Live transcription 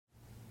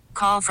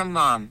Call from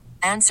mom.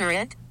 Answer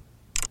it.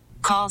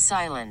 Call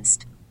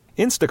silenced.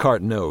 Instacart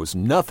knows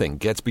nothing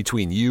gets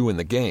between you and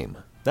the game.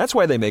 That's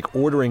why they make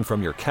ordering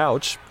from your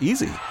couch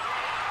easy.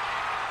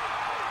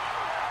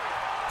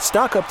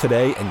 Stock up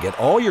today and get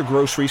all your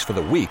groceries for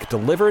the week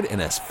delivered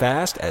in as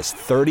fast as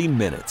 30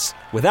 minutes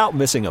without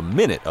missing a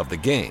minute of the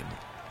game.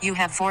 You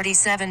have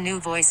 47 new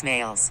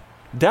voicemails.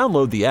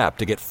 Download the app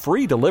to get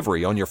free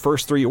delivery on your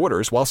first 3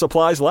 orders while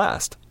supplies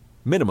last.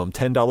 Minimum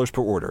 $10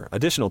 per order.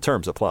 Additional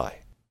terms apply.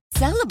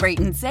 Celebrate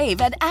and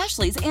save at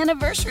Ashley's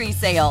Anniversary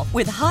Sale.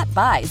 With Hot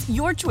Buys,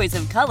 your choice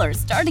of colors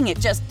starting at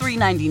just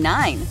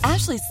 $3.99.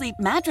 Ashley Sleep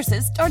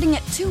mattresses starting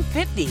at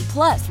 $2.50.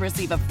 Plus,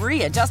 receive a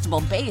free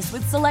adjustable base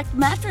with select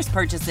mattress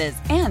purchases.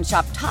 And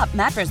shop top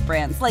mattress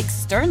brands like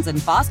Stearns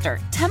 & Foster,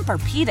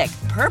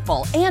 Tempur-Pedic,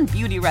 Purple, and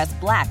Beautyrest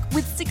Black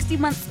with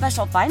 60-month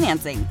special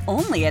financing.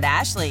 Only at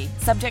Ashley.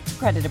 Subject to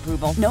credit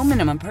approval. No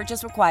minimum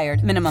purchase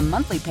required. Minimum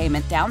monthly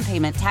payment, down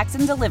payment, tax,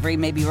 and delivery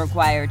may be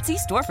required. See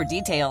store for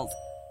details.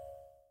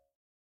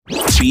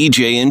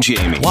 BJ and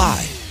Jamie.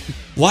 Why?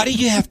 Why do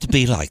you have to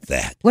be like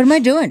that? What am I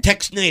doing?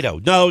 Text NATO.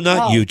 No,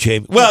 not you,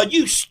 Jamie. Well,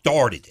 you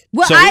started it.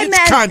 Well, so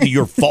it's kind of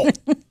your fault.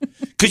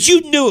 Because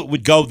you knew it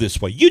would go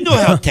this way. You know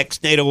how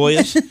Text NATO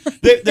is.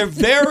 They're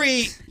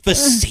very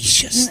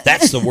facetious.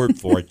 That's the word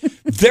for it.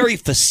 Very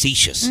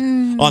facetious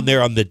on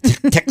there on the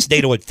Text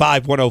NATO at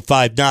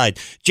 51059.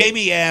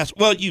 Jamie asked,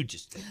 well, you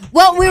just...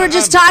 Well, we were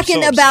just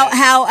talking about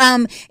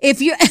how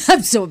if you...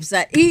 I'm so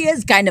upset. He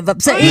is kind of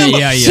upset. He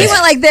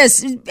went like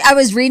this. I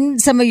was reading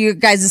some of your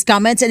guys'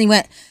 comments, and he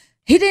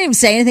didn't even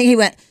say anything. He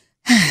went...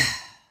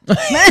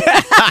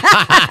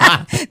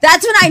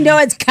 That's when I know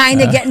it's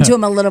kind of getting to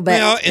him a little bit.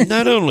 And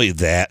not only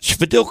that,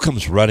 Spadil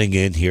comes running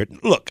in here.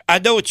 Look, I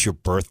know it's your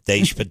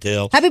birthday,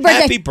 Spadil. Happy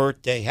birthday. Happy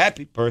birthday.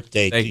 Happy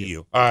birthday to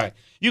you. All right.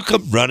 You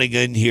come running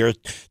in here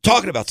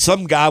talking about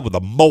some guy with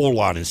a mole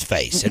on his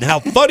face and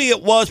how funny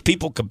it was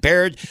people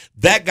compared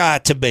that guy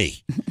to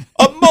me.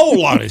 A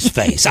mole on his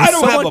face. I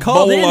don't have a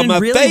mole on my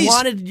really face.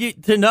 Wanted you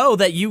to know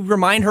that you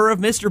remind her of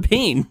Mr.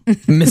 Bean.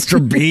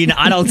 Mr. Bean?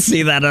 I don't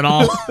see that at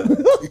all.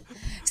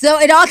 So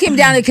it all came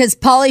down to because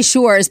Pauly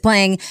Shore is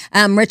playing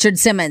Richard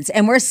Simmons.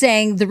 And we're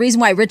saying the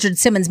reason why Richard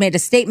Simmons made a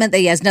statement that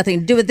he has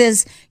nothing to do with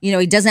this,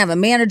 he doesn't have a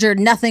manager,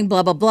 nothing,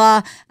 blah, blah,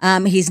 blah.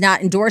 He's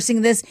not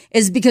endorsing this,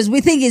 is because we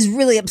think he's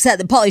really upset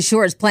that Pauly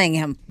Shore is playing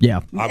him.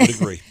 Yeah. I would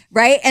agree.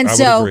 Right? And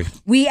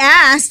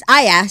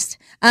I asked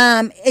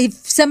if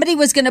somebody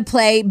was going to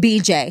play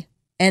BJ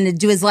and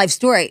do his life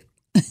story,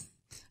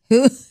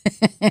 who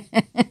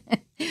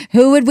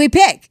would we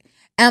pick?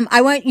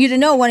 I want you to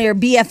know one of your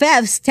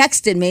BFFs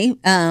texted me,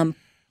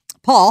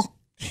 Paul.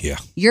 Yeah.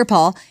 You're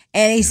Paul.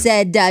 And he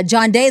said,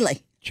 John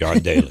Daly. John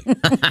Daly.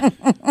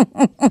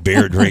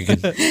 Beer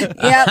drinking.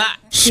 Yep.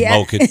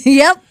 Smoking.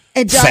 Yep.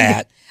 And John,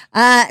 fat.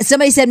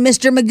 Somebody said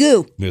Mr.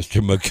 Magoo.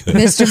 Mr. Magoo.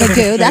 Mr.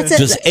 Magoo. That's it.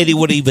 Does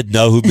anyone even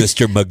know who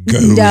Mr.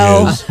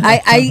 Magoo is?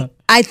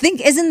 I think,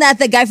 isn't that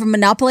the guy from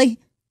Monopoly?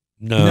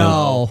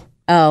 No.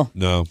 Oh.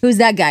 No. Who's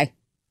that guy?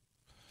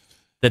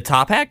 The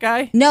top hat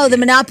guy? No, the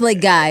Monopoly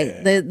guy.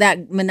 With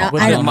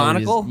the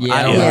monocle? Yeah,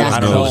 I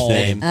don't know his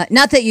name.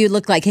 Not that you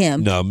look like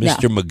him. No,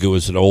 Mr. Magoo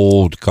is an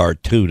old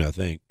cartoon, I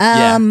think.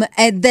 And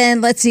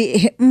then let's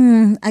see.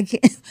 I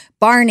can't,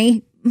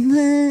 Barney.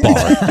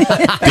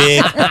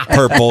 Big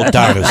purple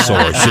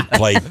dinosaur should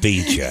play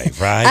BJ,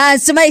 right?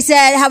 Somebody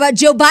said, how about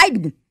Joe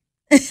Biden?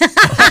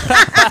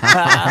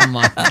 Oh,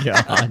 my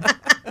God.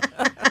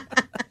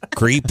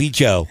 Creepy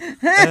Joe.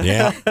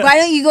 Yeah. Why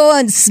don't you go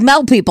and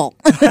smell people?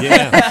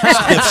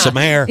 Yeah. Sniff some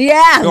hair.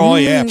 Yeah. Oh,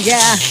 yeah.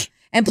 Yeah.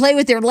 And play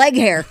with their leg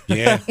hair.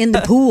 Yeah. In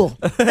the pool.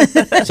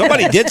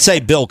 Somebody did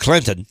say Bill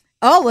Clinton.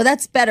 Oh, well,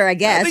 that's better, I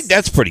guess. I think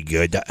that's pretty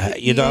good,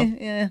 you know?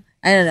 Yeah.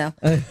 I don't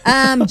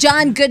know.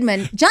 John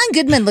Goodman. John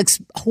Goodman looks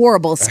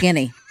horrible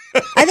skinny.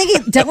 I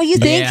think don't you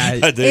think? Yeah,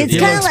 it's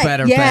kind of like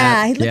better, he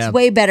fat. looks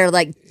way better,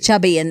 like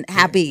chubby and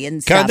happy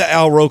and stuff. Kind of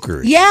Al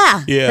Roker.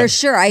 Yeah, for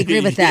sure. I agree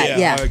with that.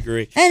 Yeah, I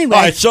agree. Anyway,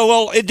 all right.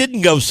 So, it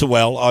didn't go so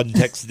well on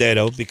Text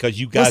NATO because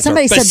you guys are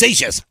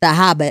facetious. The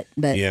Hobbit,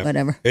 but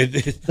whatever. And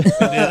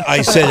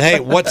I said,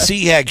 "Hey, what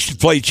sea hag should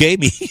play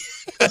Jamie?"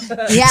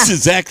 That's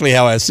exactly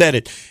how I said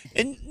it.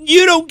 And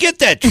you don't get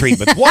that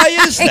treatment. Why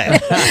is that?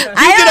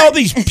 You get all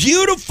these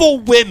beautiful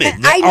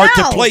women that are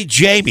to play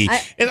Jamie,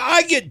 and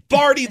I get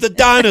Barty the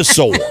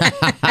dinosaur. Who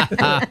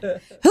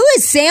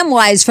is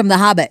Samwise from The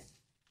Hobbit?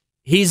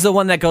 He's the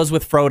one that goes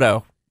with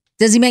Frodo.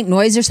 Does he make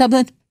noise or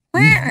something?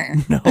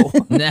 No.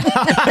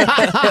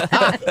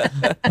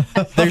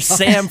 There's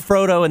Sam,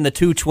 Frodo, and the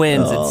two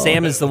twins, and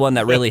Sam is the one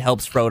that really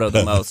helps Frodo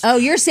the most. Oh,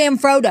 you're Sam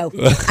Frodo.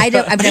 I've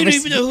never don't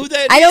even know who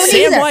that is. I don't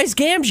either. Samwise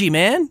Gamgee,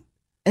 man.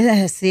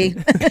 See?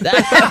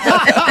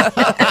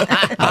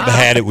 I've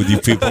had it with you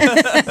people.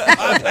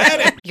 I've had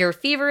it. Your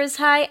fever is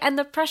high and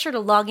the pressure to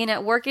log in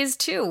at work is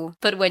too.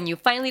 But when you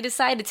finally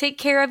decide to take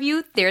care of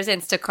you, there's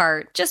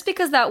Instacart. Just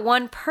because that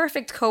one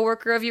perfect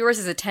coworker of yours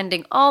is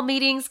attending all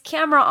meetings,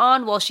 camera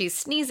on while she's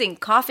sneezing,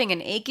 coughing,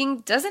 and aching,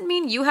 doesn't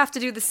mean you have to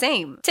do the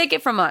same. Take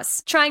it from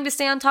us. Trying to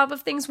stay on top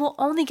of things will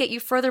only get you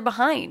further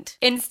behind.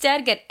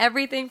 Instead, get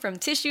everything from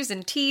tissues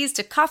and teas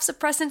to cough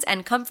suppressants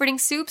and comforting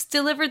soups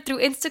delivered through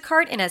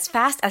Instacart in as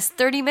fast as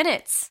 30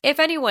 minutes. If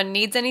anyone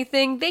needs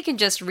anything, they can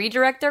just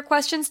redirect their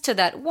questions to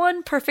that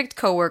one perfect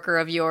coworker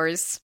of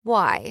yours.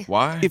 Why?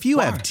 Why? If you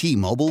have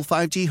T-Mobile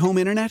 5G home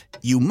internet,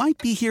 you might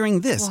be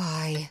hearing this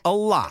Why? a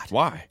lot.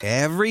 Why?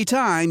 Every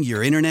time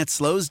your internet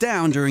slows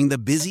down during the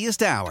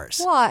busiest hours.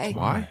 Why?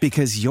 Why?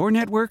 Because your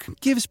network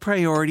gives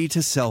priority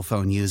to cell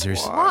phone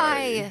users.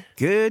 Why?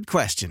 Good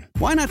question.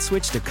 Why not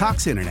switch to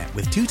Cox Internet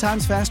with 2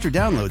 times faster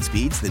download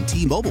speeds than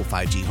T-Mobile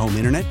 5G home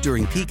internet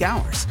during peak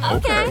hours?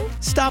 Okay.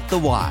 Stop the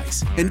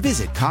whys and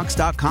visit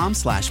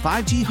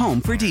cox.com/5G home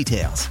for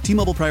details.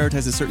 T-Mobile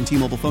prioritizes certain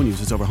T-Mobile phone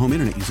users over home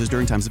internet users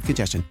during times of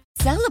congestion.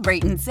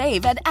 Celebrate and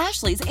save at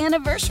Ashley's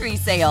Anniversary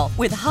Sale.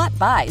 With Hot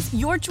Buys,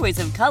 your choice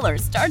of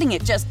colors starting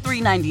at just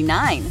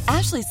 $3.99.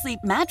 Ashley Sleep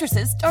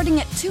mattresses starting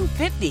at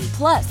 $2.50.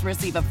 Plus,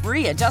 receive a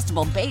free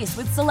adjustable base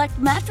with select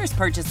mattress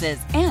purchases.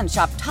 And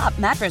shop top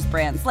mattress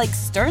brands like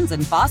Stearns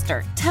 &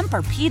 Foster,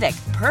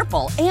 Tempur-Pedic,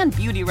 Purple, and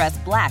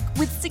Beautyrest Black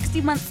with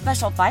 60-month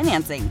special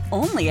financing.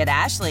 Only at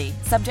Ashley.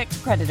 Subject to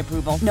credit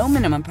approval. No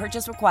minimum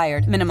purchase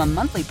required. Minimum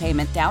monthly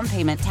payment, down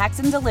payment, tax,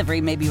 and delivery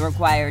may be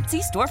required.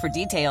 See store for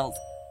details.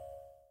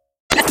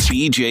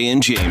 BJ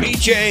and Jamie.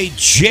 BJ,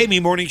 Jamie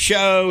Morning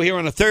Show here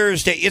on a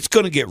Thursday. It's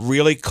going to get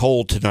really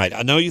cold tonight.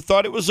 I know you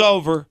thought it was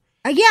over.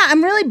 Yeah,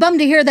 I'm really bummed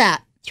to hear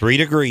that. 3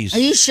 degrees. Are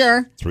you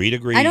sure? 3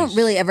 degrees. I don't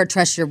really ever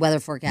trust your weather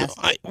forecast.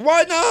 No,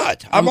 why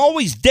not? I'm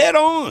always dead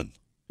on.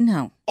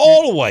 No.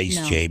 Always,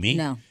 No, Jamie.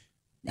 No.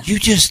 You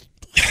just...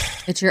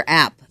 It's your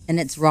app, and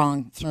it's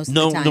wrong most of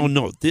the time.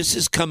 No. This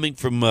is coming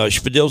from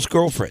Spadil's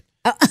girlfriend.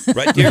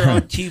 Right there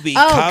on TV.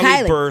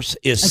 Kylie Burse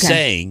is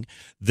saying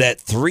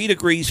that 3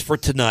 degrees for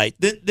tonight,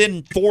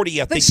 then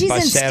 40, I But think, she's by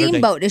in Saturday.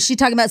 Steamboat. Is she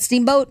talking about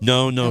Steamboat?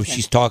 No, okay.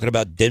 She's talking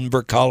about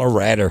Denver,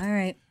 Colorado. All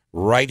right.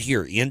 Right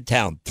here in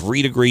town,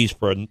 3 degrees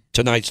for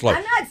tonight's low.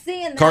 I'm not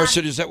seeing that.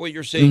 Carson, is that what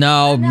you're seeing?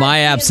 No, my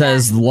app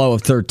says low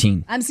of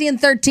 13. I'm seeing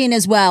 13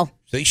 as well.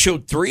 They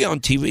showed 3 on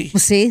TV.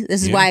 Well, see,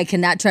 this is why I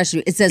cannot trust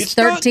you. It says It's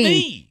 13. not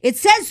me. It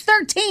says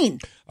 13.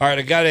 All right,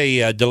 I got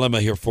a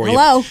dilemma here for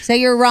Hello? Say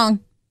you're wrong.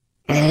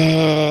 you.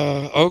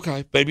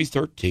 Okay, maybe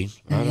 13.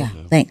 I don't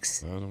know.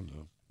 Thanks. I don't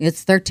know.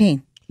 It's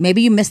 13.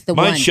 Maybe you missed the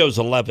Mine one. shows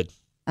 11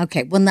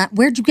 Okay, well,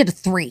 where'd you get a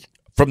 3?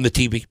 from the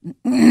TV.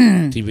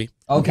 TV.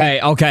 Okay.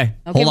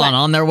 Hold what?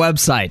 on their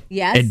website.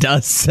 Yes? It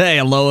does say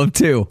a low of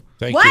 2.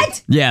 Thank you.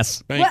 What?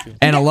 Yes. Thank you.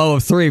 And a low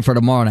of 3 for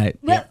tomorrow night.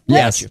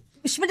 Yes.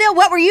 Spadil,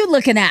 what were you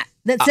looking at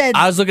that said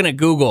I was looking at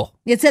Google.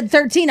 it said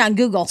 13 on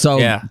Google? So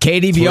Yeah.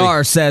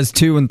 KDVR says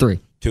 2 and 3.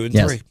 2 and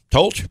Yes. 3.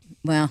 Told you.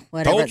 Well,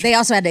 whatever. Told you. They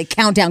also had a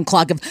countdown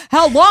clock of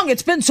how long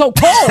it's been so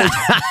cold.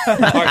 All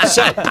right,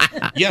 so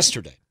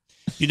yesterday,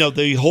 you know,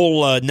 the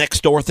whole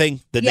next door thing,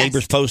 the Yes.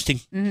 neighbors posting.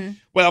 Mm-hmm.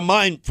 Well,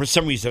 mine, for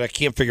some reason, I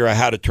can't figure out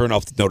how to turn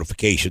off the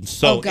notifications.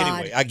 So Oh, God.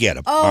 anyway, I get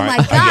them. Oh my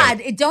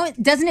God!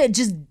 Doesn't it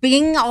just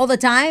bing all the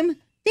time?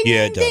 Ding,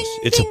 Yeah, it does. ding,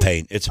 It's ding. a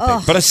pain. It's a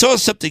pain. But I saw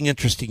something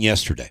interesting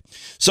yesterday.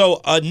 So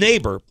a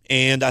neighbor,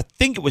 and I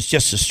think it was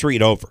just a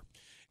street over,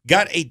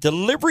 got a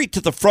delivery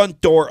to the front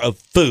door of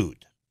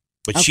food,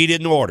 but she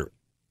didn't order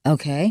it.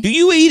 Okay. Do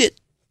you eat it?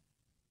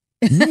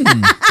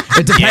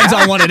 It depends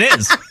on what it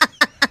is.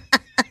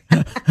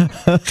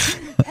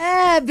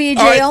 BJ,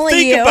 All right, only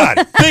think you. about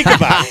it. Think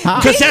about it.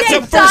 Because that's BJ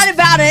the thought first.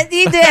 about it.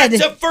 He did.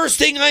 That's the first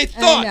thing I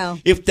thought. know.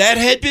 If that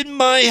had been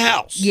my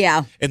house,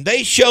 Yeah. and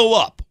they show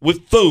up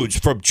with foods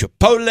from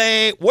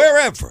Chipotle,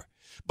 wherever,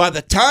 by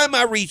the time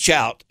I reach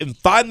out and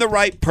find the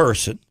right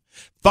person,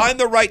 find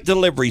the right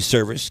delivery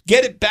service,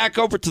 get it back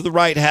over to the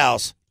right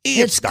house,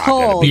 it's not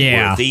going to cold. be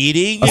Yeah. worth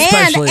eating.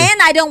 Especially-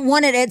 And I don't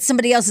want it at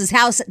somebody else's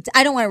house.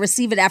 I don't want to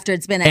receive it after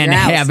it's been at And your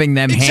house. having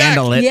them Exactly.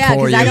 handle it Yeah,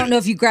 for because you. I don't know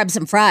if you grab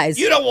some fries.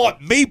 You don't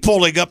want me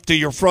pulling up to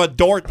your front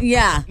door,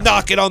 Yeah.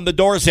 knocking on the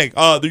door saying,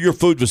 "Oh, your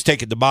food was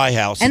taken to my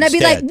house." And I'd be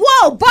like, instead."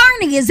 "Whoa,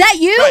 Barney, is that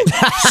you?" Right.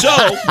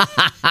 So,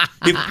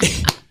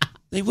 if,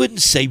 they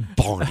wouldn't say,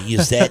 "Barney,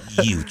 is that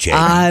you, Jamie?"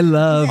 I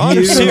love I'm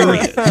you.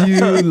 serious.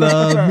 You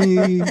love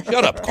me.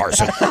 Shut up,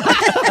 Carson.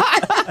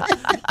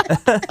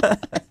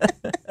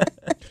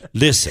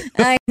 Listen.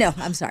 I know.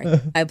 I'm sorry.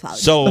 I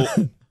apologize. So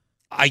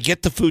I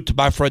get the food to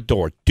my front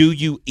door. Do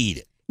you eat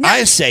it?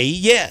 I say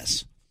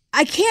yes.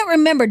 I can't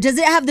remember. Does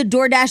it have the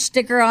DoorDash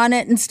sticker on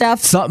it and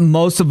stuff?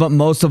 Most of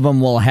them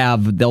will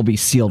have. They'll be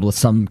sealed with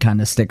some kind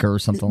of sticker or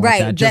something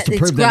Right, like that, just that to it's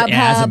prove that it Grubhub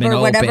hasn't been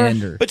or whatever.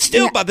 opened. Or, But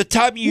still, Yeah. by the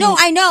time you... No,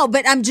 I know,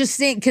 but I'm just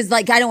saying because,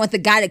 I don't want the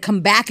guy to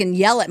come back and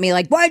yell at me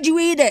like, "Why'd you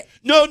eat it?"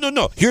 No.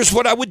 Here's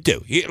what I would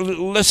do.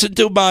 Listen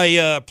to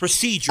my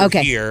procedure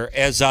Okay. here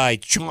as I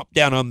chomp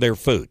down on their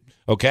food.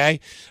 Okay?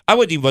 I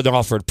wouldn't even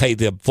offer to pay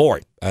them for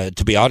it,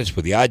 to be honest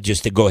with you. I'd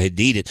just go ahead and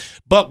eat it.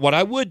 But what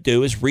I would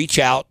do is reach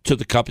out to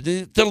the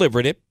company that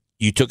delivered it.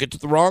 You took it to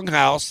the wrong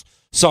house.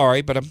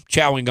 Sorry, but I'm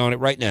chowing on it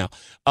right now.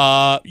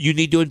 You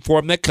need to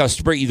inform that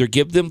customer, either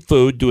give them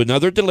food, do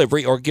another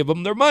delivery, or give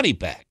them their money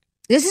back.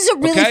 This is a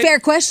really fair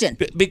question.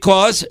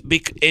 Because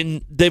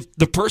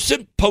the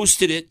person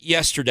posted it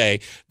yesterday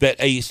that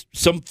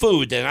some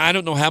food, and I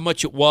don't know how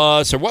much it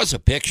was. There was a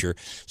picture,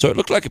 so it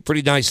looked like a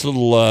pretty nice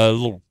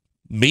little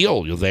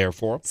meal you're there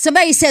for.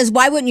 Somebody says,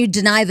 why wouldn't you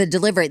deny the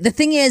delivery? The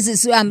thing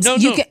is No.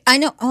 I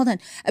know, hold on,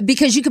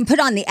 because you can put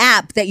on the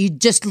app that you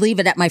just leave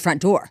it at my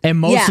front door. And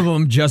most of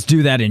them just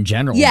do that in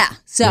general. Yeah,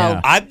 so.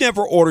 I've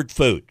never ordered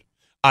food.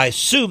 I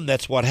assume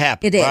that's what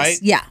happened, It is, right?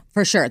 yeah,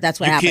 for sure. That's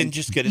what happened. You can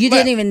just get it You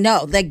left. didn't even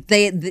know. Like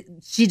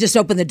she just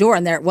opened the door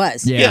and there it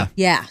was.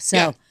 Yeah.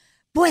 So,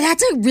 boy,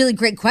 that's a really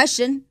great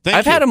question.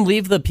 I've had them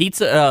leave the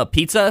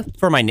pizza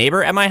for my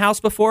neighbor at my house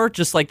before,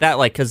 just like that,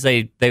 like because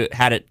they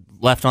had it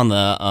left on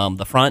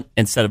the front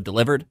instead of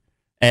delivered,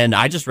 and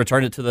I just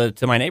returned it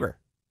to my neighbor.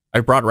 I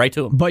brought it right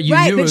to him. But you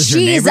right, knew it but was she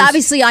your is neighbor's?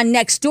 obviously on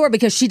next door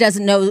because she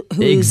doesn't know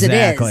whose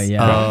Exactly, it is.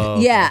 yeah.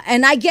 Yeah,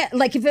 and I get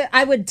like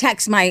I would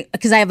text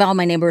because I have all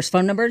my neighbors'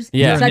 phone numbers.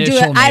 Yeah. so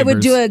Your I would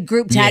do initial a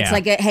group text Yeah.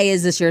 like, "Hey,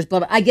 is this yours?"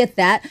 Blah, blah. I get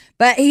that,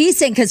 but he's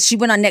saying because she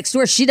went on next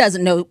door, she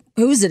doesn't know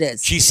whose it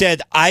is. She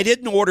said, I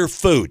didn't order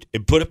food,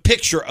 and put a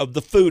picture of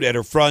the food at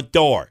her front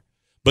door,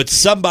 but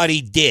somebody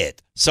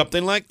did.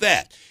 Something like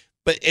that.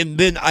 And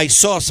then I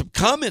saw some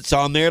comments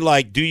on there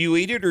like, do you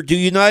eat it or do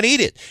you not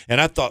eat it? And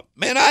I thought,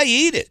 man, I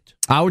eat it.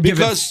 I would give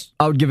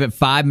it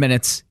 5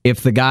 minutes.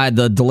 If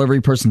the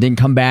delivery person didn't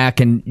come back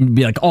and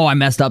be like, "Oh, I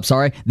messed up,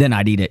 sorry," then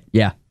I'd eat it.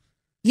 Yeah.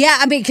 Yeah,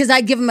 I mean, because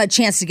I'd give him a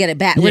chance to get it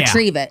back,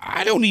 retrieve it.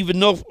 I don't even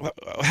know.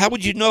 How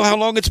would you know how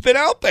long it's been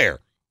out there?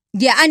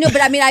 Yeah, I know,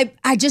 but I mean,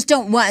 I just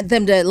don't want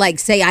them to like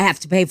say I have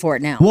to pay for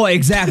it now. Well,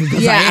 exactly,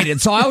 because Yeah. I ate it.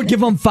 So I would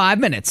give them 5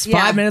 minutes.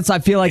 Yeah. 5 minutes, I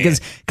feel like,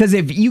 is because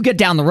if you get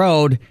down the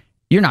road,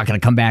 you're not going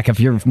to come back if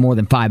you're more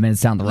than 5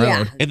 minutes down the road.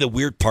 Yeah. And the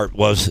weird part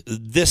was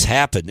this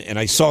happened, and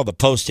I saw the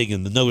posting,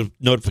 and the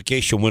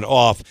notification went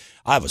off.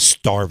 I was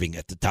starving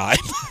at the time,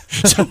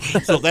 so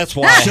that's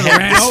why I had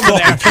ran over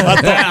there. I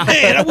thought,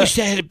 man, I wish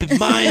that had been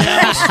my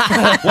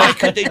house. Why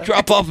could they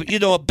drop off,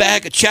 a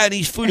bag of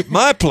Chinese food at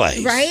my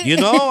place? Right?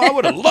 I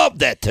would have loved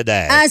that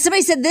today.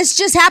 Somebody said this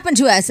just happened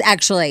to us,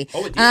 actually.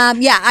 Oh, it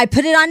did? Yeah, I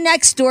put it on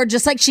next door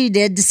just like she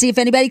did to see if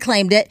anybody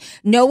claimed it.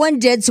 No one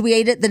did, so we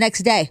ate it the next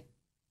day.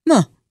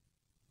 Huh.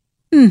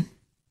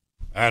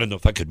 I don't know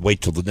if I could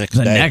wait till the next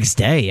The day. next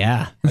day,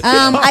 yeah.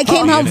 I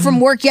came home from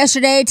work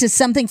yesterday to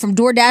something from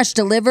DoorDash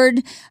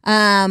delivered,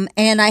 and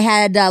I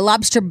had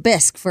lobster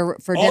bisque for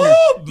dinner.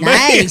 Oh, man.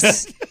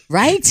 Nice,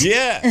 right?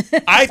 Yeah,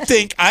 I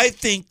think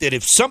that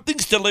if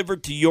something's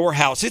delivered to your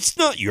house, it's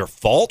not your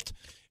fault.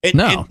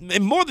 No.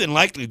 And more than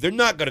likely, they're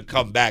not going to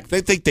come back. They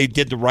think they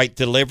did the right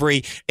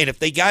delivery, and if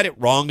they got it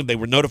wrong and they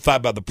were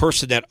notified by the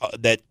person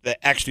that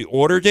actually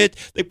ordered it,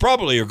 they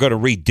probably are going to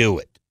redo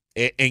it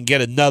and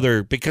get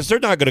another, because they're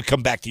not going to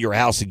come back to your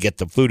house and get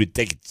the food and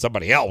take it to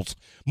somebody else.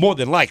 More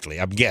than likely,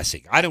 I'm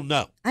guessing. I don't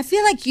know. I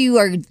feel like you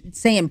are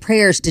saying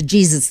prayers to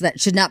Jesus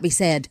that should not be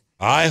said.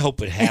 I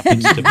hope it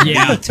happens to me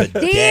today.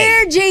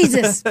 Dear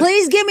Jesus,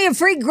 please give me a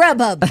free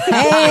Grubhub.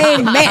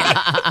 Amen.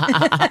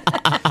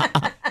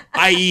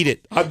 I eat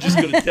it. I'm just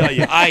going to tell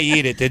you, I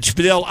eat it. And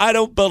Spadell, I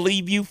don't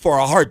believe you for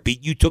a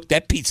heartbeat. You took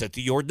that pizza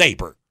to your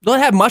neighbor. They'll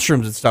have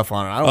mushrooms and stuff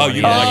on it. I don't want to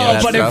eat any of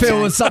that But stuff. if it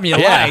was something you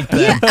Yeah. liked,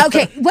 then- Yeah,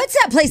 okay. What's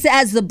that place that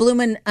has the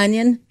bloomin'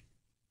 onion?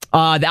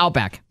 the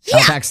Outback. Yeah,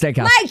 Outback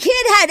Steakhouse. My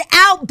kid had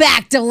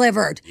Outback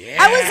delivered.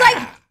 I was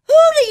like, who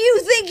do you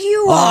think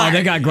you are? Oh,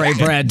 they got great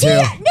bread, too.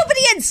 Yeah,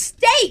 nobody had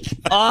steak.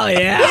 Oh,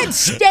 yeah. He had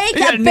steak,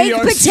 He had a New baked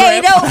York potato.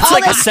 strip. It's all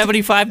like a this-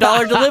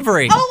 $75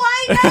 delivery. Oh,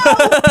 I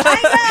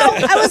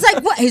know. I was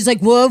like, what? He's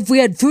like, well, if we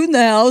had food in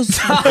the house.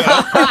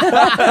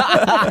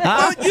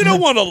 Well, you don't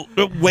want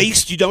to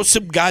waste,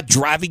 some guy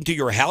driving to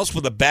your house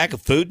with a bag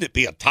of food and it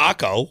be a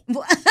taco.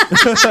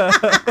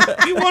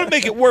 You want to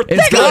make it worth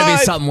It's the got to be drive.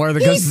 something worth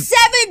it. He's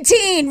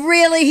 17.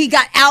 Really? He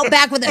got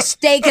Outback with a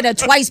steak and a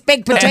twice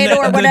baked potato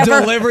or the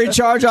whatever. delivery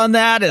charge on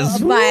that is...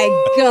 Oh,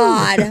 my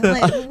God. I'm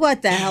like,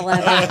 what the hell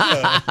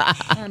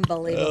ever?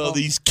 Unbelievable. Oh,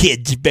 these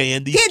kids,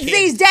 man. Kids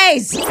these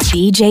days.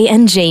 BJ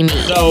and Jamie.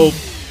 So,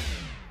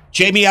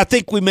 Jamie, I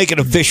think we make an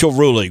official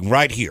ruling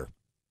right here.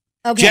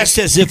 Okay. Just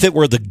as if it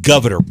were the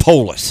governor,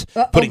 Polis,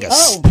 putting a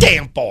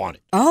stamp on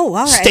it. Oh,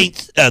 all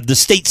right. The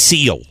state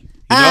seal.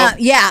 You know?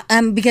 Yeah,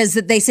 because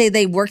they say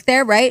they work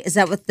there, right? Is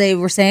that what they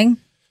were saying?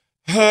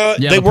 They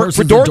the work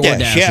for person's a DoorDash.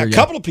 DoorDasher, Yeah, a yeah.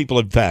 couple of people,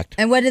 in fact.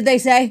 And what did they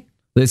say?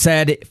 They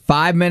said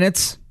 5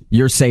 minutes,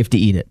 you're safe to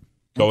eat it.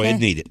 Go ahead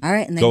and eat it. All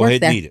right, and they Go work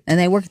ahead there. and eat it. And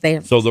they work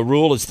there. So the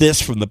rule is this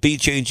from the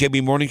BJ and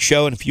Jamie Morning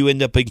Show, and if you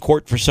end up in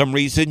court for some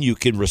reason, you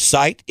can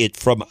recite it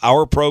from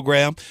our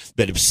program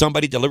that if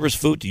somebody delivers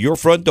food to your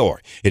front door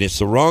and it's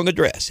the wrong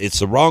address, it's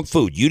the wrong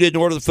food, you didn't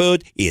order the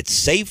food, it's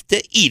safe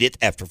to eat it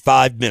after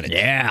 5 minutes.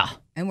 Yeah.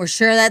 And we're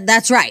sure that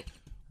that's right.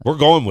 We're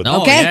going with it.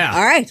 Oh, Okay, yeah.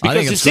 all right. I think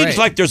Because it it's seems great.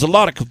 like there's a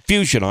lot of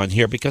confusion on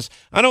here because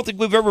I don't think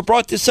we've ever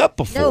brought this up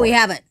before. No, we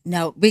haven't.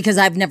 No, because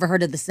I've never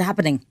heard of this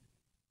happening.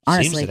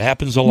 Honestly, Seems it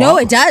happens a lot. No,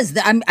 it does.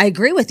 I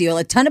agree with you.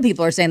 A ton of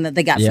people are saying that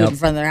they got food in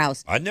front of their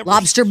house. I never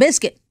lobster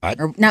biscuit,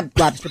 or not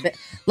lobster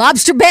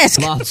lobster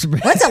biscuit.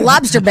 What's a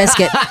lobster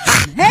biscuit?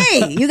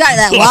 Hey, you got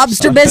that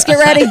lobster biscuit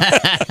ready?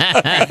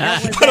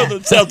 I don't know,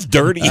 that sounds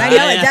dirty. I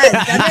know it does.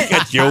 Doesn't it?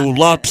 Get your old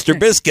lobster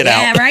biscuit out.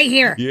 Yeah, right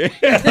here. Yeah.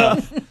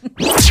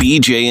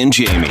 BJ and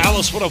Jamie.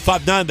 Alice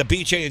 1059, the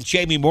BJ and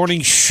Jamie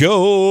Morning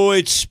Show.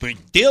 It's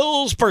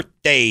Dill's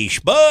birthday.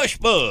 Smush,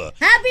 smush.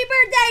 Happy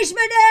birthday,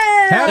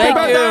 Smadoo! Happy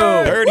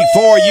birthday!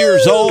 34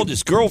 years old.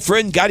 His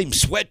girlfriend got him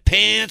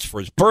sweatpants for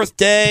his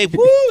birthday.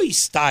 Woo,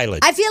 he's styling.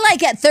 I feel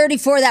like at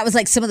 34, that was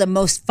like some of the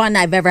most fun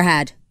I've ever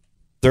had.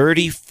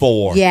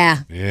 34. Yeah.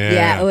 Yeah.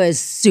 Yeah, it was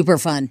super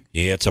fun.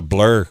 Yeah, it's a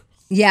blur.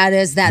 Yeah, it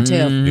is that too.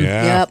 Yeah.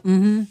 Yep.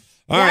 Mm-hmm.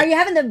 All Are right. you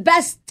having the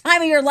best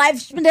time of your life,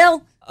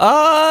 Smadil?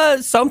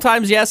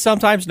 Sometimes yes,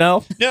 sometimes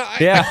no. Now,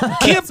 Yeah. I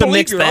can't It's a believe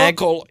mixed your bag.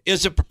 uncle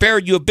isn't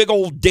preparing you a big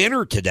old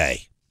dinner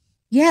today.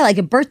 Yeah, like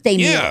a birthday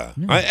meal. Yeah.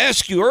 I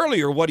asked you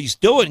earlier what he's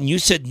doing, and you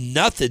said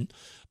nothing.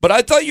 But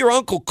I thought your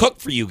uncle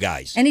cooked for you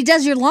guys. And he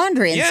does your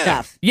laundry and Yeah.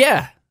 stuff.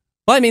 Yeah.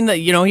 Well, I mean,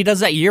 he does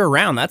that year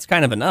round. That's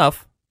kind of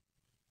enough.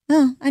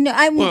 Oh, I know.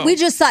 Well, we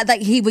just thought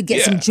like he would get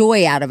yeah. some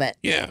joy out of it.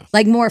 Yeah.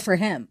 Like more for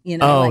him, you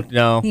know. Oh, like,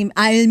 no.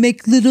 I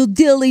make little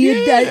dilly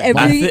and that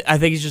every. I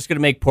think he's just going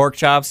to make pork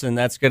chops, and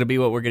that's going to be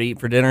what we're going to eat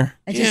for dinner.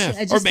 I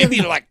Or just maybe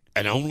feel- like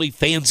an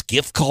OnlyFans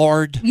gift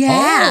card.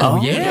 Yeah.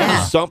 Oh,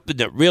 yeah. Something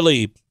that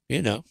really,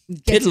 Gets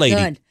titillating.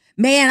 good.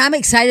 Man, I'm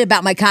excited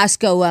about my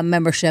Costco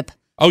membership.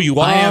 Oh, you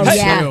are? I am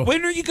Hey, too.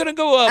 When are you going to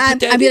go I'm put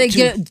that going to into-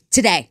 get it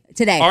today.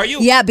 Are you?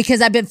 Yeah,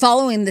 because I've been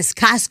following this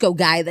Costco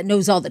guy that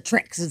knows all the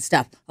tricks and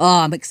stuff. Oh,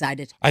 I'm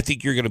excited. I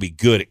think you're going to be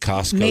good at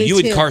Costco. Me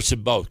you too. and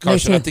Carson both.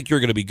 Carson, too. I think you're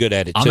going to be good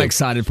at it, I'm too.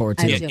 excited for it,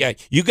 too. I Yeah, too. yeah,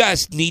 you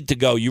guys need to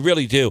go. You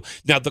really do.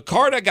 Now, the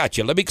card I got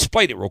you, let me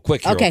explain it real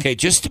quick here, Okay. okay?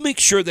 Just to make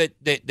sure that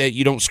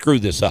you don't screw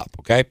this up,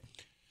 okay?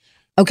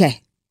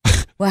 Okay.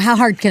 Well, how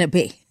hard can it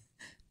be?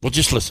 Well,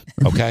 just listen,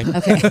 okay?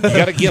 Okay. You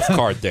got a gift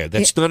card there.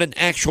 That's not an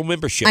actual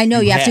membership. I know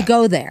you have to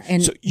go there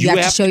and So you have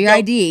to show your go.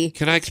 ID.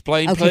 Can I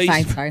explain, Okay, please?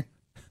 fine. Sorry.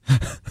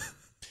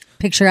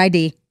 Picture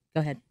ID.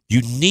 Go ahead.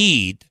 You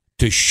need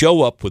to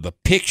show up with a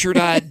pictured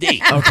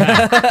ID. Okay.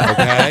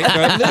 Okay?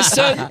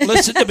 Now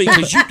listen to me,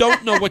 because you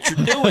don't know what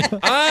you're doing.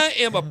 I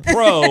am a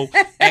pro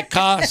at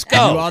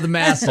Costco. You are the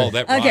master. Oh,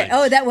 that Okay. rhymes.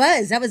 Oh, that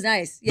was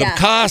nice. Yeah.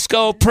 The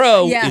Costco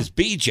Pro Yeah. is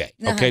BJ.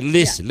 Uh-huh. Okay,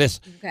 listen.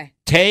 Okay.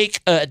 Take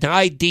an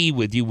ID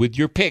with you with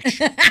your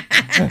picture.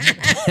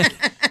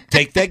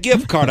 Take that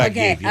gift card I Okay,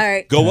 gave you. all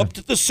right. Go up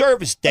to the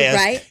service desk.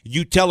 Right.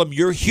 You tell them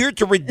you're here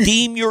to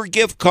redeem your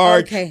gift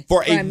card Okay.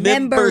 for a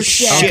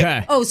membership.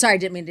 Okay. Oh, sorry,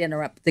 didn't mean to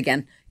interrupt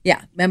again.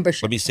 Yeah,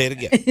 membership. Let me say it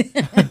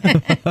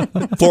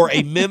again. For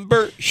a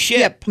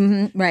membership.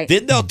 Right.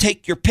 Then they'll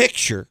take your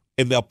picture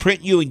and they'll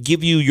print you and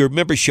give you your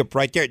membership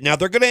right there. Now,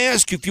 they're going to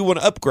ask you if you want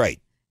to upgrade.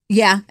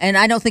 Yeah, and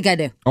I don't think I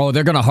do. Oh,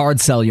 they're going to hard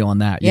sell you on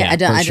that. Yeah, I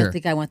don't. for I sure. don't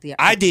think I want the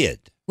upgrade. I did.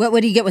 What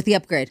do you get with the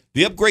upgrade?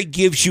 The upgrade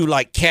gives you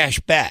like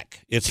cash back.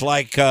 It's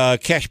like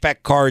cash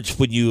back cards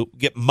when you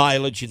get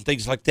mileage and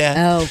things like that.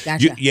 Oh,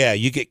 gotcha.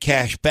 You get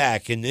cash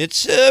back, and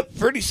it's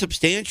pretty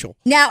substantial.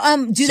 Now,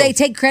 do they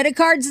take credit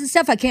cards and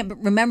stuff? I can't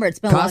remember. It's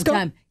been a long Costco?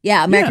 time.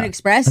 Yeah, American Yeah,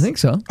 Express. I think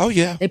so. Oh,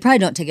 yeah. They probably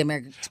don't take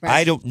American Express.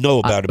 I don't know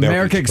about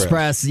American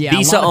Express. Yeah,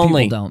 Visa a lot of people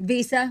only. don't.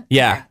 Visa.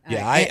 Yeah. Okay,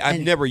 Yeah, all right. I've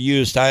And never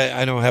used.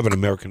 I don't have an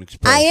American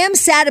Express. I am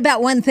sad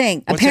about one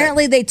thing. What's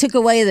Apparently, they took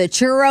away the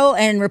churro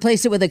and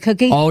replaced it with a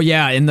cookie. Oh,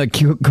 yeah, and the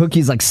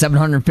cookie's like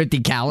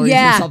 750 calories or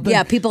yeah, something.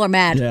 yeah. People are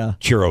mad. Yeah.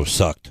 Churros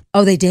sucked.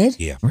 Oh, they did.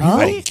 Yeah, Oh,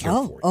 I didn't care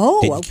oh, for it.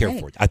 oh, didn't care okay.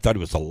 for it. I thought it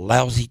was a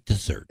lousy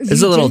dessert.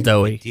 It's a little did?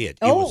 doughy. It did.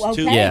 Oh, it was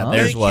too. okay. Yeah,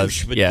 theirs Thank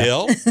was. You, Yeah.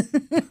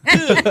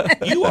 Schmidl.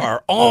 Dude, you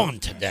are on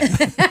today.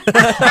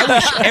 I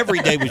wish every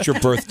day was your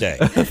birthday.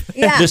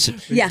 Yeah. Listen,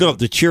 Yeah. no,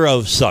 the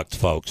churros sucked,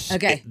 folks.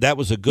 Okay. That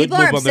was a good People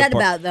move are on their upset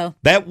part. about it, though.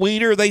 That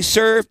wiener they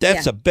served, that's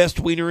Yeah. the best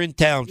wiener in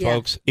town, Yeah.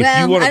 folks. If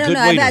well, you want a I don't good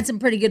know. wiener. I've had some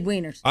pretty good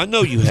wieners. I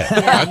know you have.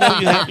 I know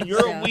you have.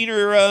 You're a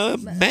wiener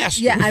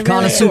master. Yeah, I really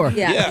Connoisseur. am.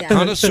 Yeah, Yeah, yeah.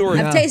 connoisseur.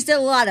 I've tasted a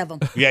lot of them.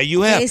 Yeah,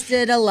 you have.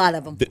 Tasted a lot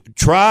of them.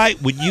 Try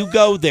when you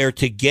go there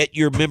to get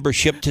your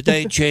membership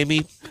today,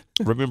 Jamie.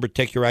 Remember,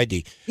 take your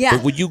ID. Yeah.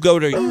 But when you go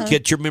to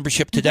get your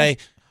membership today,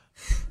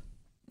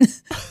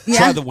 Yeah.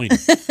 try the wiener.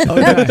 Okay.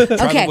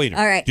 Try Okay, the wiener.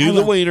 all right, Do I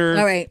the will. wiener.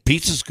 All right.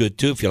 Pizza's good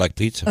too if you like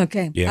pizza.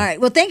 Okay. Yeah. All right.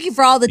 Well, thank you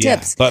for all the Yeah.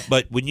 tips.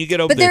 But when you get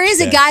over But there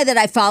is a today- guy that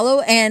I follow,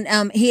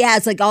 and he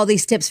has like all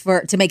these tips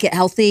to make it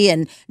healthy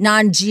and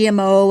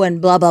non-GMO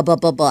and blah blah blah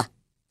blah blah.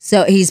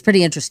 So he's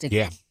pretty interesting.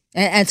 Yeah.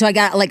 And so I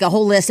got like a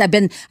whole list. I've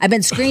been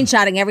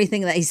screenshotting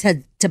everything that he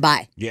said to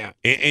buy. Yeah.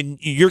 And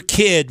your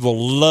kid will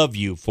love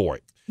you for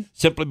it.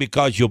 Simply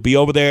because you'll be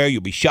over there, you'll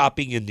be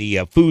shopping in the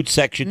food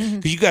section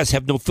because you guys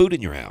have no food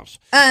in your house.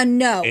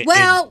 No. And-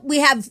 Well, we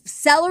have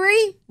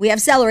celery. We have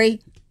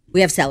celery.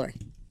 We have celery.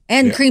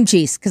 And cream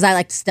cheese, because I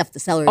like to stuff the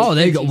celery. Oh,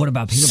 there you go. What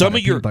about peanut butter?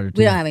 Peanut butter, too.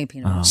 We don't have any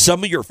peanut butter.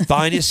 Some of your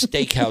finest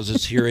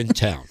steakhouses here in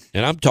town,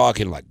 and I'm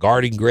talking like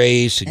Garden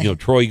Grace and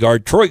Troy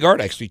Guard. Troy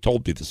Guard actually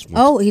told me this once.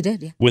 Oh, he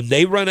did, yeah. When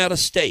they run out of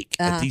steak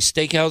at these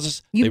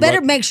steakhouses, you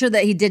better make sure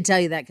that he did tell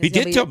you that. He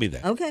did tell me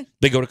that. Okay.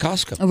 They go to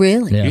Costco. Oh,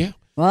 really? Yeah.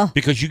 Well,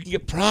 because you can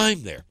get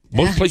Prime there.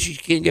 Most places you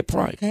can't get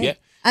Prime. Okay.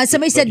 Yeah.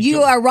 Somebody said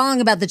you are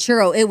wrong about the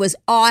churro. It was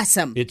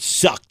awesome. It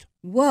sucked.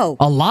 Whoa.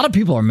 A lot of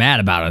people are mad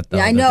about it, though.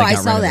 Yeah, I know. I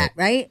saw that,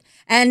 right?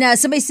 And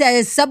somebody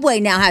says Subway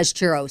now has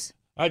churros.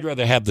 I'd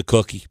rather have the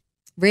cookie.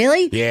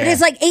 Really? Yeah. But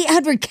it's like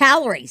 800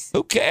 calories.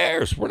 Who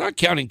cares? We're not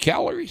counting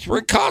calories. We're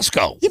at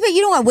Costco. Yeah, but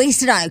you don't want to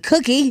waste it on a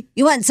cookie.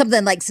 You want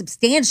something like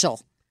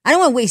substantial. I don't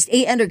want to waste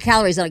 800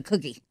 calories on a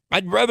cookie.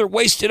 I'd rather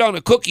waste it on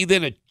a cookie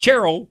than a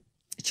churro.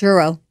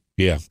 Churro.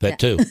 Yeah, that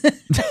too.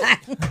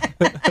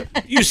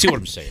 You see what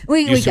I'm saying?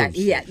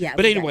 Yeah.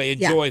 But anyway,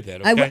 enjoy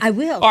that, okay? I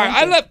will. All right,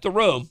 I left the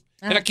room,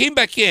 and I came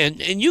back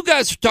in, and you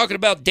guys were talking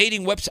about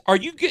dating websites. Are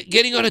you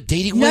getting on a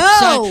dating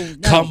website?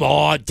 No. Come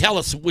on, tell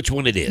us which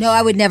one it is. No,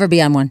 I would never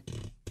be on one.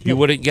 You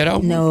wouldn't get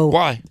on No. one?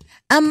 Why?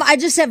 I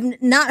just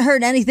have not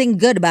heard anything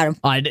good about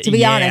him. To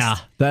be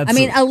honest, I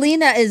mean,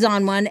 Alina is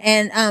on one,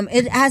 and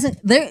it hasn't.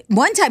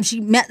 One time she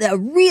met a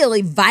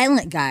really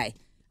violent guy.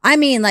 I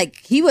mean, like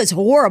he was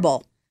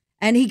horrible,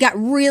 and he got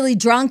really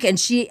drunk, and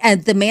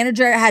the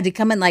manager had to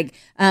come and like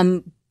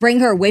bring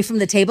her away from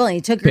the table, and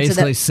he took her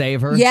basically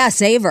save her. Yeah,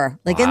 save her.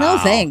 Like, no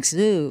thanks.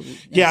 Ooh.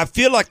 Yeah, I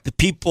feel like the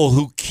people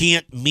who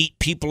can't meet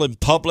people in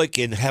public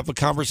and have a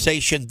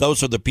conversation,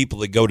 those are the people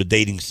that go to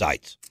dating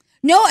sites.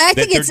 No, I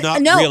think it's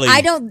not no. really...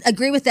 I don't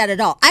agree with that at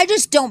all. I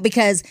just don't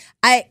because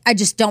I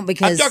just don't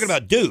because I'm talking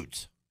about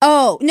dudes.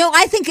 Oh no,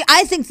 I think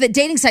that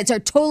dating sites are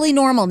totally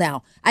normal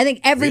now. I think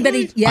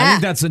everybody, really? yeah, I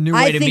think that's a new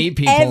way to meet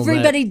people.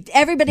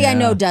 Everybody I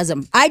know does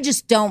them. I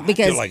just don't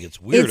because I feel like it's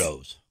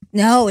weirdos.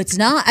 No, it's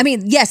not. I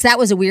mean, yes, that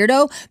was a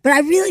weirdo, but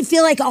I really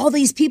feel like all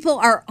these people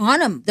are on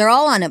them. They're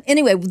all on them.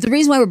 Anyway, the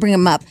reason why we're bringing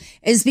them up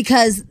is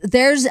because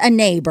there's a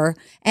neighbor,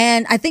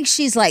 and I think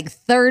she's like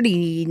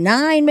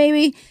 39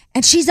 maybe,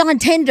 and she's on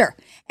Tinder.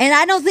 And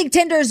I don't think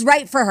Tinder is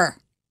right for her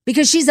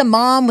because she's a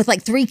mom with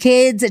like 3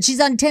 kids, and she's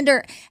on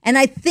Tinder. And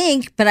I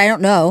think, but I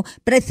don't know,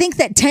 but I think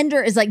that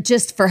Tinder is like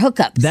just for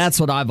hookups. That's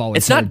what I've always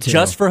It's heard, not too.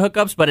 just for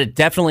hookups, but it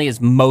definitely is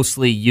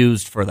mostly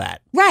used for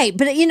that. Right,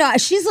 but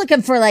she's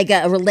looking for like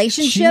a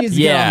relationship.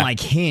 She's on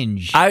like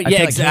Hinge.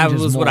 That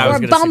was what I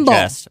was going to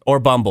suggest. Or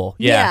Bumble.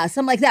 Yeah,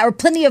 something like that. Or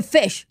Plenty of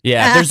Fish.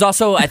 Yeah, there's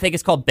also, I think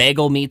it's called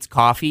Bagel Meets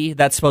Coffee.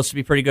 That's supposed to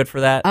be pretty good for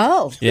that.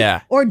 Oh.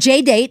 Yeah. Or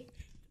J-Date.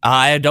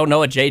 I don't know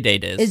what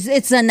J-Date is.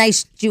 It's a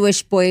nice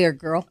Jewish boy or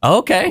girl.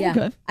 Okay. Yeah.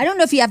 Okay. I don't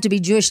know if you have to be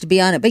Jewish to be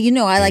on it, but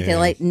I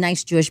like a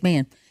nice Jewish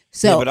man.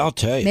 So, but I'll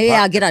tell you. Maybe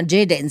I'll get on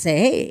J-Date and say,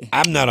 hey.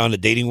 I'm not on a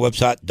dating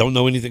website. Don't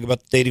know anything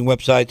about the dating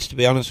websites, to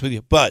be honest with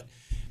you. But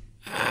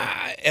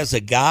as a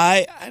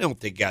guy, I don't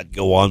think I'd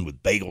go on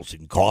with bagels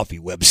and coffee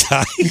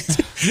websites.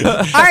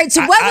 All right,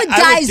 so what would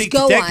guys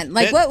go on?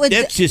 Like, what would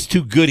that's just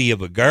too goody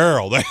of a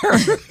girl there.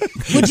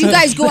 Would you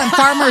guys go on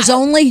Farmers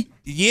Only?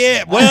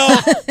 Yeah, well,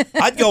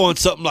 I'd go on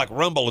something like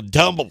Rumble and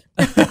Tumble.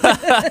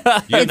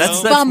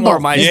 That's Bumble. More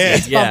my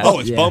yeah. Oh,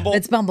 it's Bumble?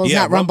 It's Bumble. It's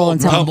not Rumble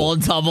and Tumble. Rumble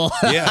and Tumble.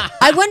 Yeah.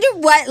 I wonder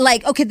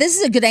what, okay, this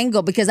is a good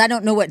angle because I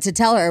don't know what to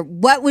tell her.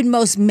 What would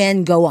most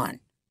men go on?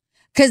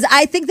 Because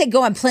I think they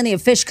go on Plenty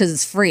of Fish because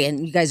it's free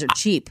and you guys are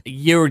cheap.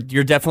 You're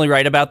definitely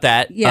right about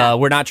that. Yeah.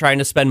 We're not trying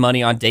to spend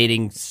money on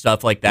dating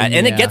stuff like that.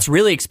 And it gets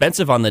really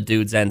expensive on the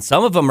dudes' end.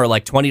 Some of them are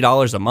like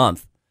 $20 a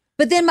month.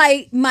 But then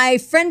my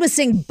friend was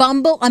saying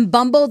on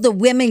Bumble, the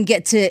women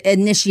get to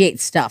initiate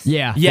stuff.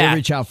 Yeah. They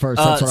reach out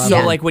first. That's what I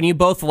So like when you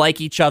both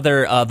like each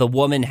other, the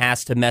woman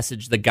has to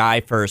message the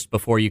guy first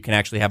before you can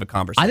actually have a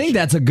conversation. I think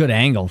that's a good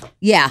angle.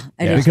 Yeah.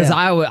 Because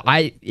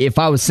if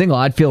I was single,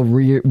 I'd feel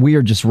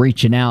weird just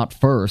reaching out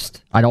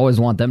first. I'd always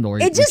want them to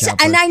reach out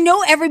first. And I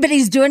know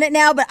everybody's doing it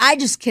now, but I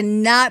just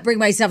cannot bring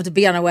myself to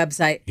be on a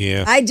website.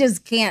 Yeah. I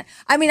just can't.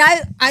 I mean,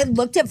 I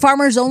looked at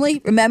Farmers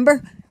Only,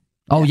 remember?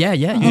 Oh, yeah.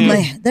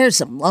 There's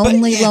some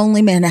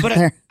lonely men out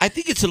there. I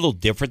think it's a little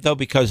different, though,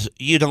 because,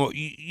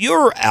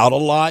 you're out a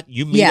lot.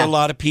 You meet a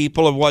lot of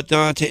people and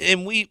whatnot,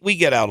 and we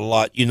get out a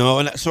lot,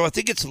 and so I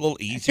think it's a little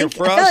easier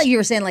for us. I felt like you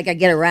were saying, like, I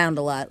get around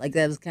a lot. Like,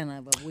 that was kind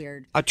of a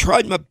weird. I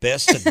tried my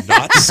best to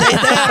not say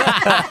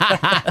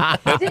that.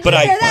 Did you hear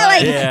that?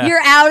 Like,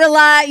 you're out a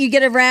lot, you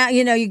get around,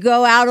 you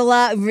go out a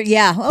lot.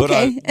 Yeah,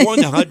 okay. But I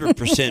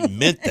 100%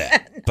 meant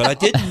that. But I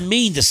didn't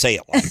mean to say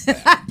it like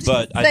that.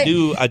 But I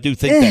do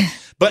think that.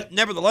 But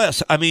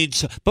nevertheless, I mean,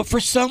 but for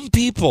some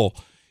people,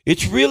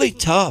 it's really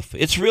tough.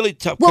 It's really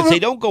tough because they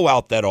don't go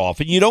out that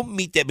often. You don't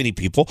meet that many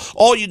people.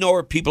 All you know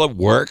are people at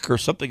work or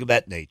something of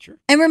that nature.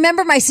 And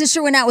remember, my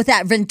sister went out with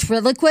that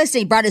ventriloquist and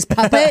he brought his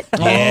puppet?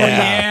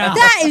 Yeah.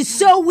 That is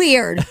so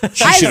weird. I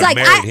was like,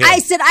 I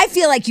said, I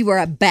feel like you were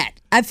a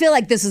bet. I feel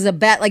like this is a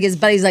bet. Like his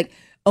buddy's like,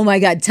 Oh my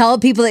God! Tell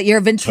people that you're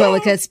a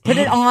ventriloquist. Put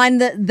it on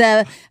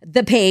the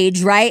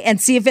page, right,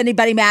 and see if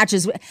anybody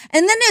matches. And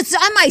then it's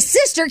on my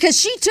sister because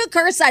she took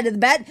her side of the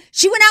bet.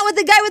 She went out with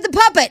the guy with the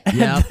puppet.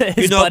 Yeah.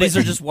 His buddies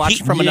are just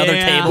watching from another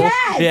table.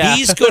 Yes. Yeah.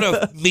 He's going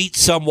to meet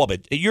some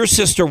woman. Your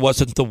sister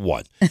wasn't the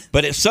one.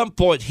 But at some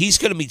point, he's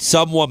going to meet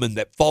some woman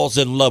that falls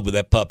in love with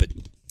that puppet.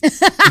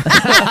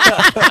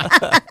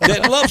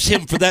 That loves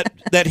him for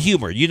that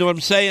humor. You know what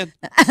I'm saying?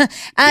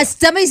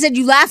 Somebody said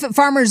you laugh at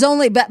Farmers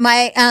Only, but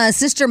my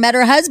sister met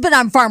her husband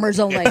on Farmers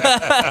Only.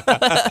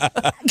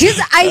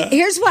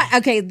 Here's why.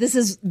 Okay, this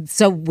is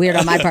so weird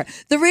on my part.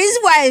 The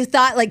reason why I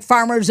thought like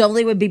Farmers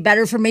Only would be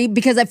better for me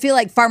because I feel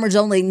like Farmers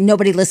Only,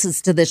 nobody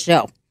listens to this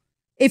show.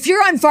 If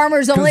you're on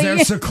Farmers Only, they're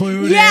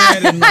secluded.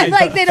 Yeah, and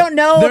like they don't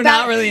know. They're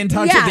not really in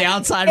touch with the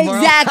outside world.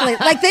 Exactly.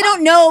 Like they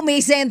don't know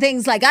me saying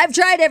things like I've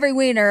tried every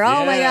wiener.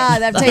 Oh my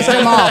God, I've tasted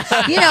them all.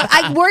 You know,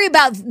 I worry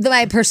about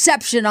my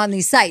perception on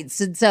these sites,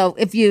 and so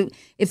if you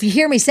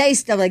hear me say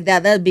stuff like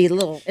that, that'd be a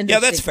little interesting. Yeah,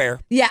 that's fair.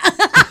 Yeah,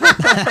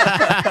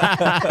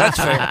 That's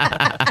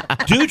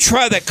fair. Do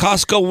try that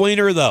Costco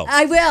wiener though.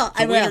 I will.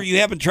 The wiener you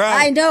haven't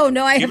tried. I know.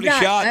 No, I Give have it a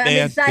not. shot, I'm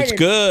man. excited. It's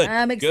good.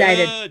 I'm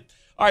excited. Good.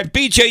 All right,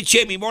 BJ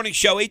Jamie Morning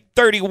Show,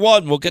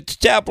 8:31. We'll get to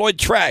tabloid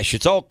trash.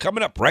 It's all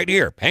coming up right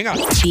here. Hang on.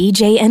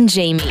 BJ and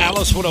Jamie.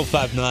 Alice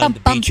 1059, the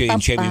BJ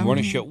and Jamie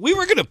Morning Show. We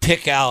were going to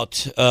pick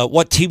out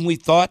what team we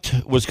thought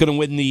was going to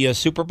win the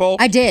Super Bowl.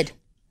 I did.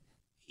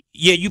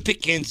 Yeah, you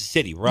picked Kansas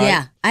City, right?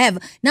 Yeah, I have.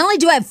 Not only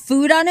do I have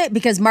food on it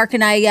because Mark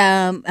and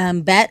I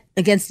bet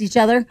against each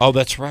other. Oh,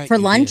 that's right. For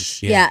you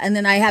lunch. did. Yeah, and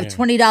then I have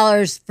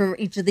 $20 for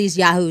each of these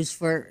Yahoos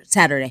for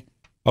Saturday.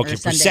 Okay, or for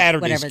Sunday,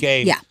 Saturday's whatever.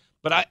 game. Yeah.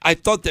 But I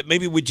thought that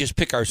maybe we'd just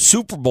pick our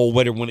Super Bowl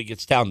winner when it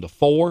gets down to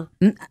 4.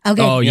 Okay. Oh,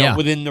 you know, yeah.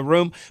 within the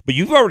room. But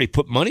you've already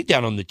put money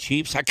down on the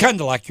Chiefs. I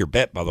kind of like your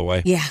bet, by the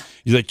way. Yeah.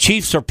 The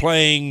Chiefs are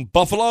playing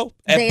Buffalo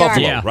at They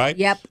Buffalo, are. Yeah. right?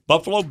 Yep.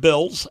 Buffalo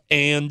Bills,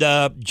 and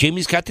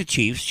Jamie's got the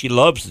Chiefs. She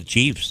loves the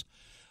Chiefs.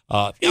 You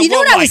know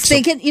what I was likes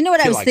them. thinking? You know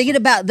what She I was likes thinking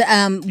them.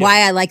 about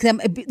why I like them?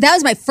 That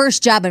was my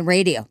first job in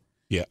radio.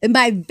 Yeah.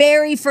 My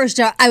very first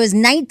job. I was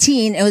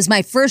 19. It was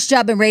my first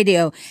job in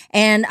radio,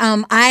 and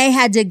I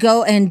had to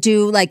go and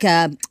do like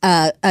an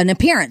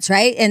appearance,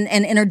 right, and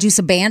introduce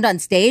a band on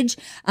stage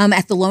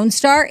at the Lone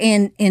Star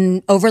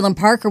in Overland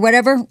Park or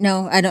whatever.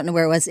 No, I don't know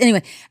where it was.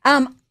 Anyway,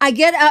 I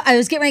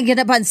was getting ready to get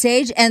up on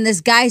stage, and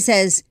this guy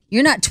says,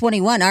 "You're not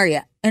 21, are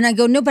you?" And I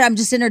go, "No, but I'm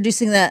just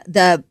introducing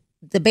the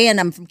band.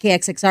 I'm from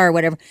KXXR or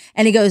whatever."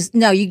 And he goes,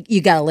 "No,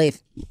 you got to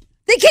leave."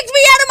 They kicked me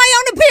out of my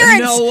own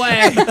appearance. No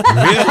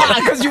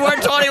way. Because you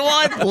weren't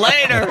 21.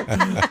 Later.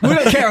 We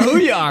don't care who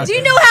you are. Do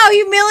you know how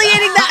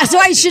humiliating that? So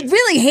I should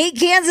really hate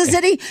Kansas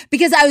City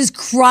because I was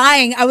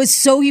crying. I was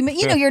so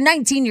humiliated. You know, you're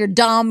 19, you're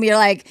dumb. You're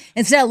like,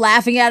 instead of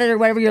laughing at it or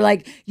whatever, you're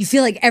like, you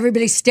feel like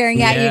everybody's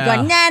staring at you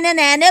going, na, na,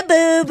 na, na,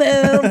 boo,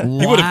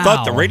 boo. You would have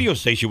thought the radio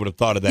station would have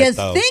thought of that, You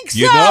though. think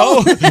You so?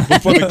 know?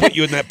 Before they put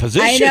you in that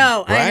position. I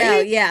know,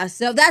 right? yeah.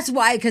 So that's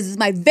why, because it's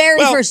my very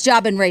first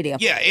job in radio.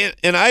 Yeah,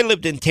 and I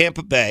lived in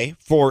Tampa Bay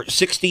for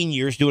 16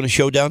 years doing a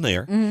show down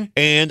there. Mm-hmm.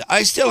 And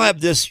I still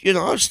have this, you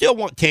know, I still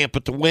want Tampa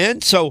to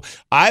win. So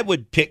I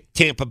would pick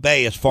Tampa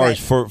Bay as far as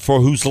for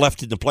who's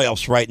left in the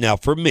playoffs right now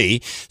for me.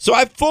 So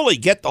I fully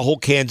get the whole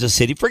Kansas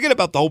City. Forget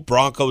about the whole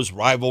Broncos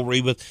rivalry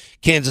with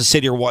Kansas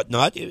City or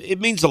whatnot. It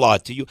means a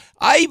lot to you.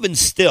 I even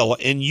still,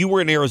 and you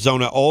were in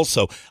Arizona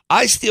also,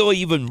 I still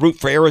even root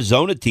for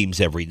Arizona teams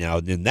every now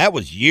and then. That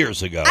was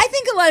years ago. I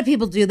think a lot of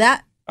people do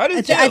that. I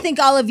do too. I think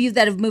all of you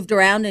that have moved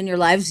around in your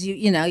lives,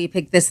 you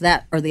pick this,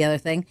 that, or the other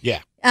thing. Yeah.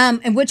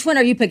 And which one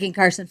are you picking,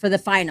 Carson, for the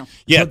final?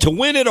 Yeah, to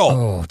win it all.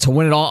 Oh, to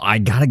win it all, I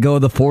got to go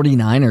the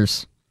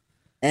 49ers.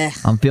 Ugh,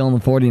 I'm feeling the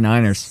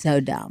 49ers. so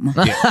dumb.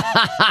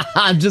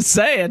 I'm just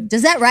saying.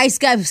 Does that Rice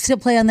guy still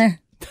play on there?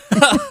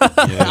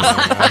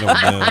 I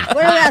don't know.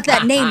 What about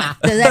that Namath?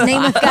 Does that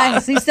Namath guy?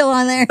 Is he still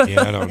on there?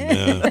 Yeah, I don't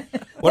know. What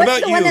What's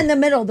about the you? one in the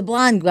middle, the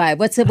blonde guy?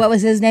 What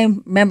was his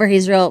name? Remember,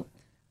 he's real.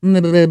 He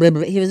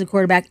was a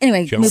quarterback.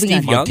 Anyway, moving Steve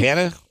on. Young?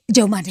 Montana?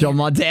 Joe Montana. Joe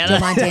Montana. Joe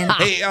Montana.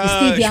 Hey,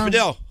 Steve Young.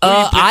 Spadell,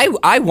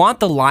 I want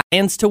the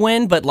Lions to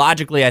win, but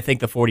logically, I think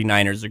the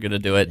 49ers are going to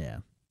do it. Yeah.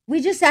 We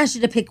just asked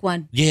you to pick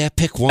one. yeah,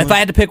 pick one. If I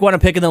had to pick one, I'm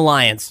picking the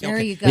Lions. There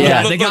you go.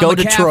 Yeah, Look, they look, go look,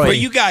 Detroit. For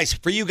you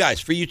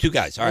two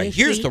guys. All right, Yes,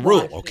 here's he the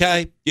rule, was.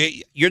 okay?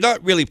 You're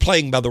not really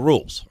playing by the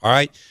rules, all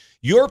right?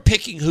 You're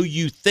picking who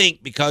you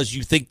think because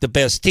you think the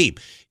best team.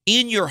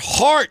 In your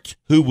heart,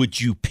 who would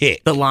you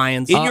pick? The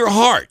Lions. In your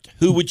heart,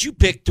 who would you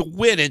pick to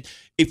win it?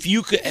 If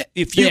you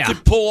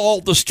could pull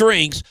all the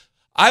strings,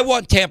 I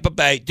want Tampa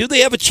Bay. Do they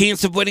have a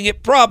chance of winning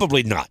it?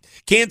 Probably not.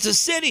 Kansas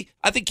City,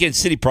 I think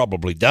Kansas City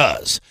probably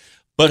does.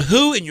 But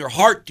who in your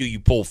heart do you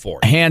pull for?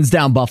 Hands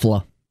down,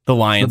 Buffalo. The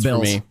Lions The for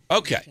Bills. me.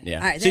 Okay. Yeah.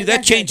 All right, See, that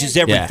that's- changes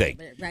that's-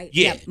 everything. Right.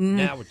 Yeah. Yep.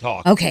 Now we're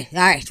talking. Okay. All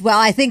right. Well,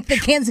 I think the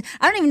Kansas.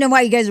 I don't even know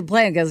why you guys are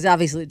playing because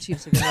obviously the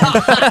Chiefs are going to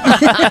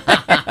win.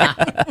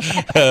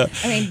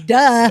 I mean,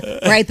 duh.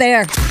 Right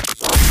there.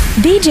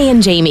 BJ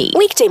and Jamie.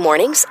 Weekday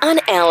mornings on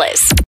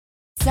Alice.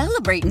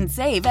 Celebrate and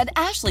save at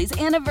Ashley's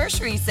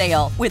Anniversary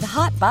Sale. With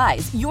Hot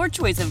Buys, your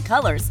choice of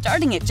colors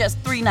starting at just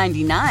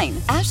 $3.99.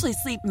 Ashley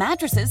Sleep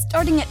mattresses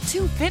starting at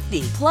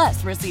 $2.50.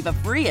 Plus, receive a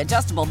free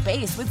adjustable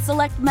base with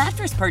select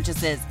mattress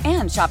purchases.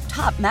 And shop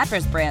top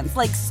mattress brands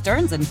like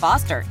Stearns &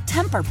 Foster,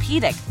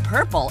 Tempur-Pedic,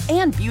 Purple,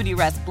 and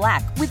Beautyrest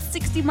Black with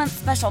 60-month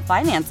special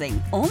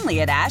financing. Only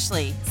at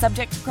Ashley.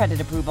 Subject to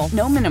credit approval.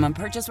 No minimum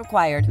purchase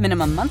required.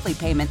 Minimum monthly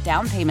payment,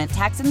 down payment,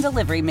 tax, and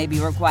delivery may be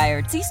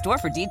required. See store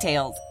for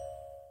details.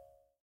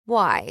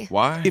 Why?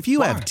 If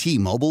you have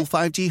T-Mobile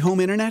 5G home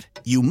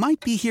internet, you might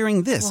be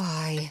hearing this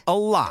Why? a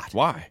lot.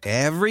 Why?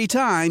 Every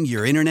time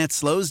your internet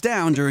slows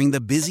down during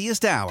the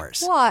busiest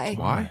hours.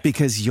 Why?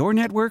 Because your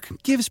network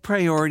gives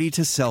priority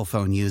to cell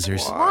phone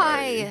users.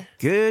 Why?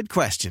 Good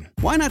question.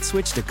 Why not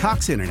switch to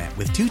Cox Internet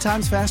with 2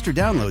 times faster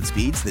download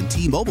speeds than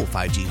T-Mobile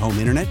 5G home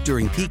internet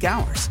during peak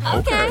hours?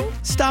 Okay.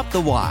 Stop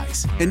the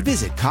whys and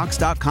visit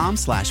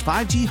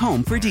cox.com/5G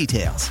home for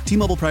details.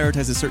 T-Mobile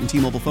prioritizes certain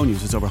T-Mobile phone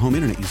users over home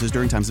internet users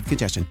during times of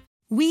congestion.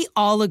 We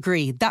all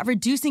agree that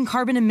reducing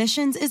carbon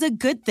emissions is a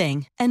good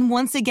thing. And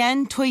once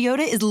again,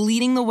 Toyota is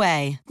leading the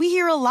way. We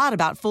hear a lot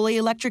about fully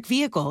electric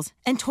vehicles,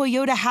 and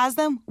Toyota has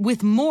them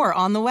with more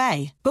on the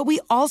way. But we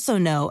also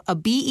know a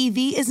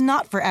BEV is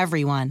not for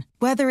everyone.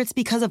 Whether it's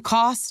because of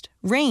cost,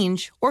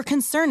 range, or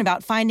concern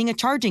about finding a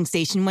charging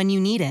station when you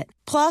need it.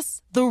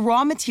 Plus, the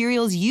raw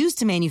materials used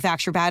to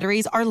manufacture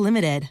batteries are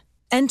limited.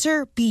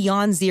 Enter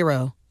Beyond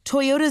Zero,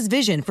 Toyota's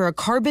vision for a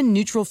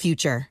carbon-neutral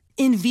future.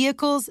 In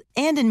vehicles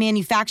and in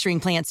manufacturing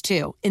plants,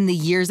 too, in the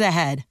years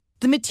ahead.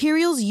 The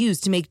materials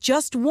used to make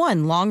just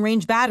one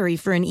long-range battery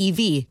for an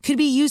EV could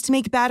be used to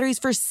make batteries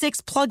for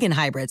 6 plug-in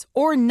hybrids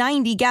or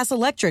 90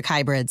 gas-electric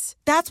hybrids.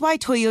 That's why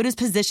Toyota's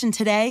position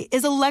today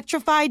is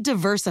electrified,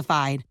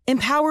 diversified,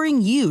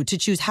 empowering you to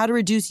choose how to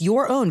reduce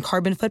your own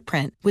carbon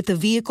footprint with the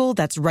vehicle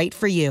that's right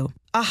for you.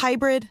 A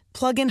hybrid,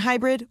 plug-in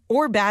hybrid,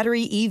 or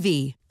battery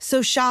EV.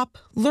 So shop,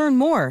 learn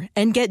more,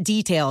 and get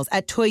details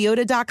at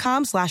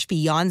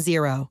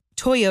toyota.com/beyondzero.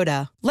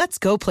 Toyota, let's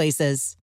go places.